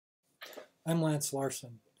I'm Lance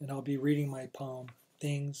Larsen, and I'll be reading my poem,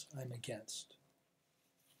 Things I'm Against.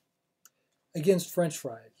 Against French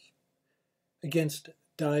fries, against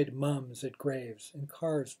dyed mums at graves and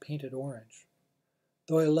cars painted orange,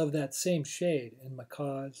 though I love that same shade in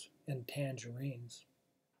macaws and tangerines.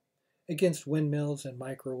 Against windmills and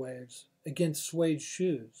microwaves, against suede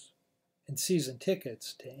shoes and season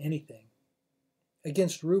tickets to anything.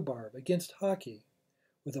 Against rhubarb, against hockey,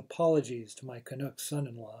 with apologies to my Canuck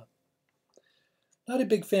son-in-law. Not a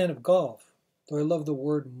big fan of golf, though I love the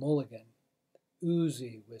word mulligan,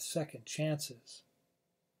 oozy with second chances.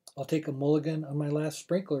 I'll take a mulligan on my last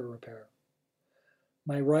sprinkler repair.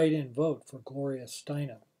 My write-in vote for Gloria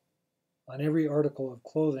Steinem. On every article of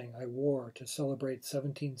clothing I wore to celebrate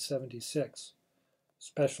 1776,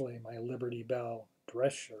 especially my Liberty Bell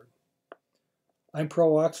dress shirt. I'm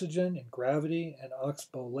pro-oxygen and gravity and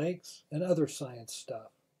oxbow lakes and other science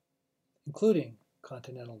stuff, including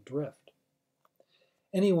continental drift.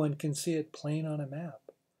 Anyone can see it plain on a map.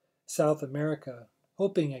 South America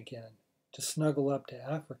hoping again to snuggle up to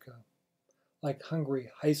Africa, like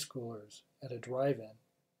hungry high schoolers at a drive-in.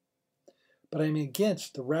 But I'm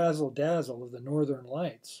against the razzle-dazzle of the northern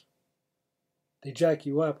lights. They jack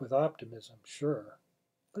you up with optimism, sure,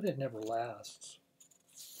 but it never lasts.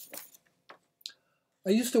 I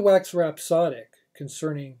used to wax rhapsodic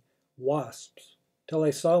concerning wasps till I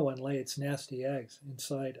saw one lay its nasty eggs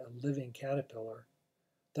inside a living caterpillar,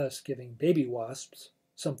 thus giving baby wasps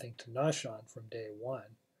something to nosh on from day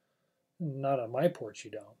one. Not on my porch,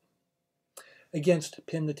 you don't. Against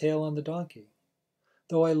pin the tail on the donkey,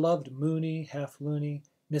 though I loved moony, half-loony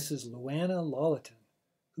Mrs. Luana Lawleton,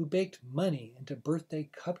 who baked money into birthday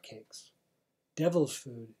cupcakes, devil's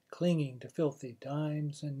food clinging to filthy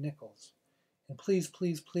dimes and nickels, and please,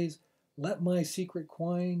 please, please, let my secret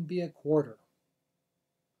coin be a quarter.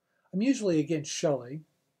 I'm usually against Shelley,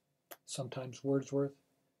 sometimes Wordsworth,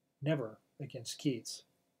 never against Keats,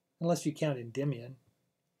 unless you count Endymion,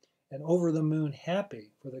 and over the moon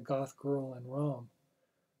happy for the goth girl in Rome,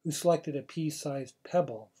 who selected a pea-sized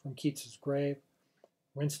pebble from Keats's grave,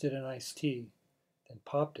 rinsed it in iced tea, then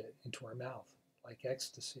popped it into her mouth like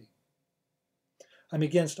ecstasy. I'm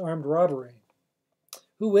against armed robbery.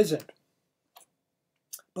 Who isn't?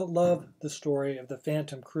 But love the story of the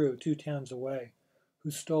phantom crew 2 towns away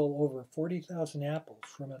who stole over 40,000 apples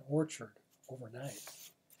from an orchard overnight.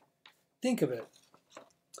 Think of it.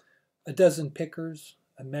 A dozen pickers,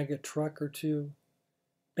 a mega truck or two,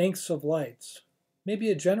 banks of lights, maybe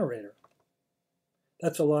a generator.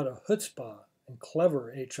 That's a lot of chutzpah and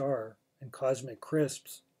clever HR and cosmic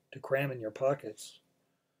crisps to cram in your pockets.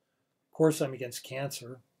 Of course, I'm against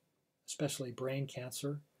cancer, especially brain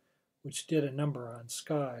cancer, which did a number on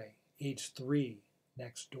Sky, age 3,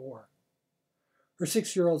 next door. Her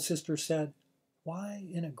 6-year-old sister said, "Why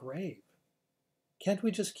in a grave? Can't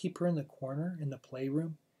we just keep her in the corner in the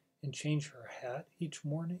playroom and change her hat each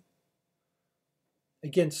morning?"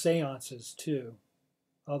 Against seances, too,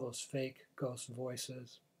 all those fake ghost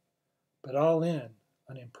voices, but all in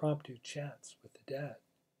on impromptu chats with the dead,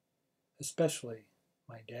 especially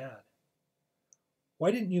my dad.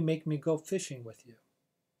 Why didn't you make me go fishing with you?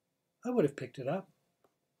 I would have picked it up.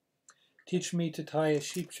 Teach me to tie a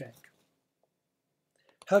sheepshank.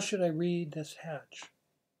 How should I read this hatch?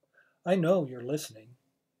 I know you're listening.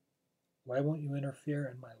 Why won't you interfere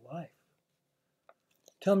in my life?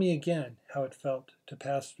 Tell me again how it felt to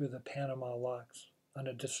pass through the Panama locks on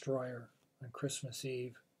a destroyer on Christmas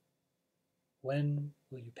Eve. When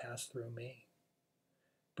will you pass through me?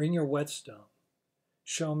 Bring your whetstone.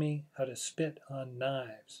 Show me how to spit on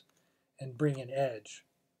knives and bring an edge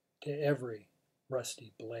to every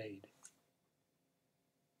rusty blade.